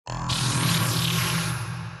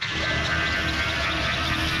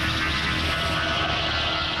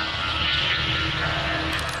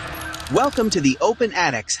Welcome to the Open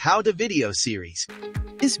edX How to Video series.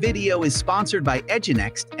 This video is sponsored by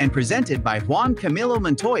Edunext and presented by Juan Camilo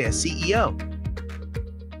Montoya, CEO.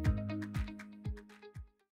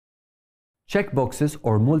 Checkboxes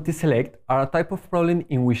or multi-select are a type of problem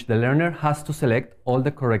in which the learner has to select all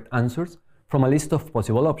the correct answers from a list of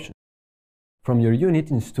possible options. From your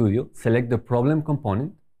unit in Studio, select the problem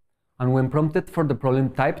component, and when prompted for the problem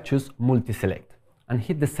type, choose multi-select and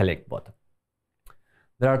hit the select button.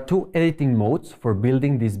 There are two editing modes for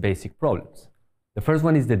building these basic problems. The first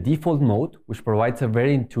one is the default mode, which provides a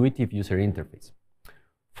very intuitive user interface.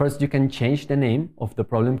 First, you can change the name of the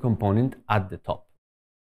problem component at the top.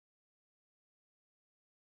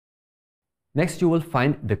 Next, you will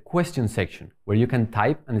find the question section, where you can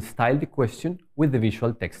type and style the question with the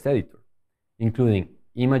visual text editor, including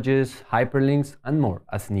images, hyperlinks, and more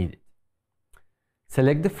as needed.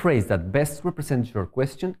 Select the phrase that best represents your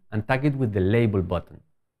question and tag it with the label button,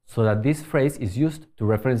 so that this phrase is used to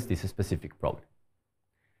reference this specific problem.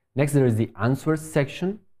 Next, there is the answers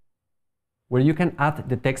section, where you can add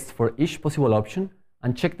the text for each possible option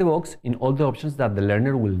and check the box in all the options that the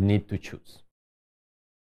learner will need to choose.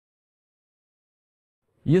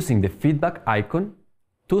 Using the feedback icon,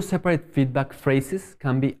 two separate feedback phrases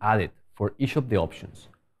can be added for each of the options.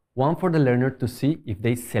 One for the learner to see if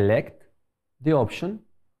they select the option,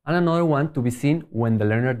 and another one to be seen when the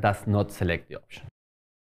learner does not select the option.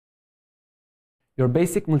 Your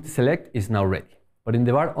basic multi-select is now ready, but in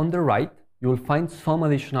the bar on the right, you will find some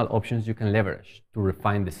additional options you can leverage to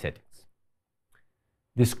refine the settings.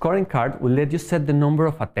 The scoring card will let you set the number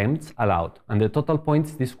of attempts allowed and the total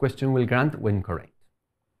points this question will grant when correct.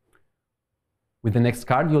 With the next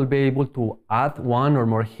card, you'll be able to add one or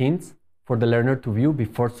more hints for the learner to view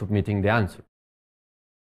before submitting the answer.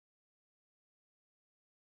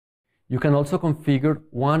 You can also configure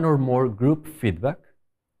one or more group feedback.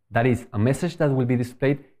 That is, a message that will be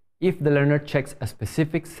displayed if the learner checks a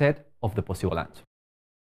specific set of the possible answers.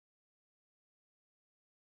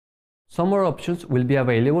 Some more options will be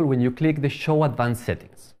available when you click the Show Advanced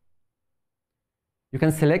Settings. You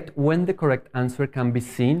can select when the correct answer can be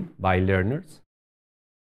seen by learners.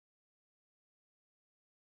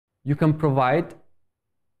 You can provide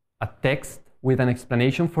a text with an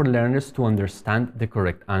explanation for learners to understand the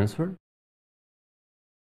correct answer.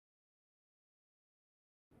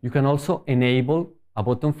 You can also enable a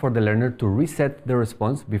button for the learner to reset the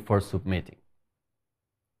response before submitting.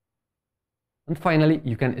 And finally,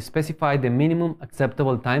 you can specify the minimum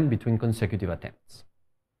acceptable time between consecutive attempts.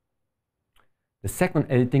 The second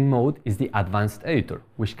editing mode is the Advanced Editor,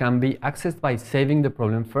 which can be accessed by saving the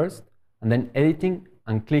problem first and then editing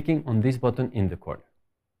and clicking on this button in the corner.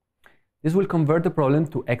 This will convert the problem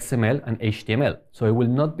to XML and HTML, so it will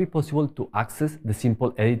not be possible to access the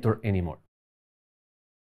simple editor anymore.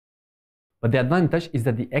 But the advantage is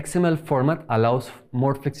that the XML format allows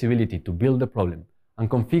more flexibility to build the problem and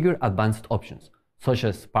configure advanced options, such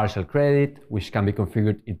as partial credit, which can be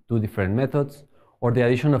configured in two different methods, or the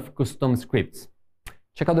addition of custom scripts.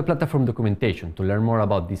 Check out the platform documentation to learn more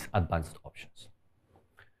about these advanced options.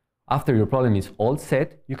 After your problem is all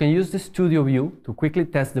set, you can use the Studio view to quickly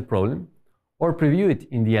test the problem or preview it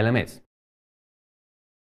in the LMS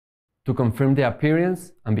to confirm the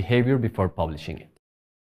appearance and behavior before publishing it.